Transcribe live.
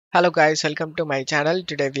Hello guys, welcome to my channel.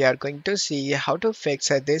 Today we are going to see how to fix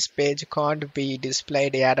this page can't be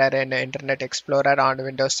displayed error in Internet Explorer on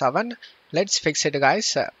Windows 7. Let's fix it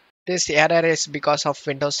guys. This error is because of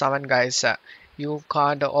Windows 7 guys. You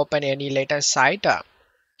can't open any latest site.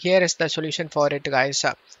 Here is the solution for it guys.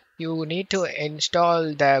 You need to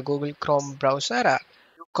install the Google Chrome browser.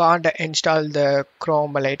 You can't install the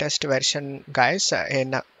Chrome latest version guys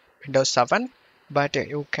in Windows 7, but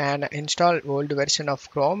you can install old version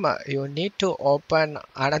of Chrome. You need to open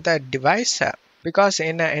another device because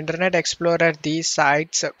in Internet Explorer these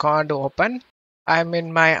sites can't open. I'm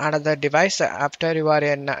in my another device. After you are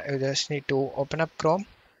in, you just need to open up Chrome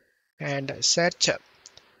and search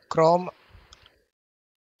Chrome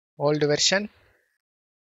old version,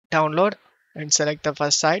 download and select the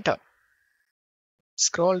first site.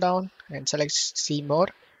 Scroll down and select see more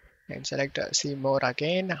and select see more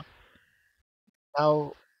again.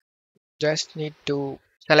 Now just need to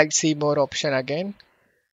select see more option again.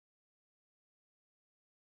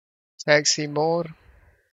 Select see more.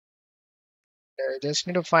 Just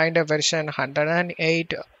need to find a version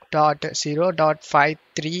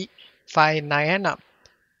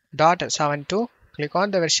 108.0.5359.72. Click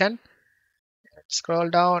on the version. Scroll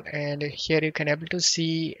down and here you can able to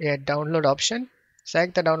see a download option.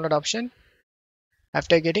 Select the download option.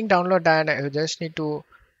 After getting download done, you just need to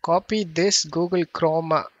copy this Google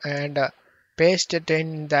Chrome and paste it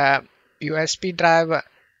in the USB drive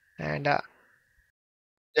and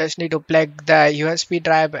just need to plug the USB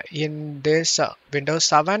drive in this Windows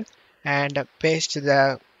 7 and paste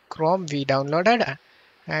the Chrome we downloaded.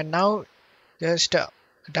 And now just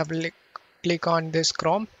double click on this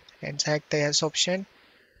Chrome and select the yes option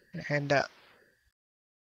and you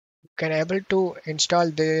can able to install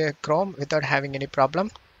the Chrome without having any problem.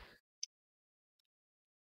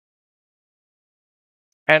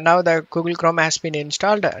 And now the Google Chrome has been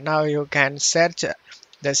installed. Now you can search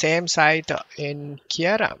the same site in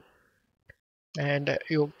here and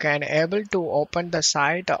you can able to open the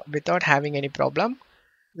site without having any problem.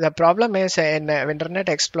 The problem is in Internet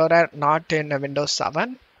Explorer, not in Windows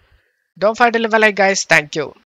 7. Don't forget to leave a like guys. Thank you.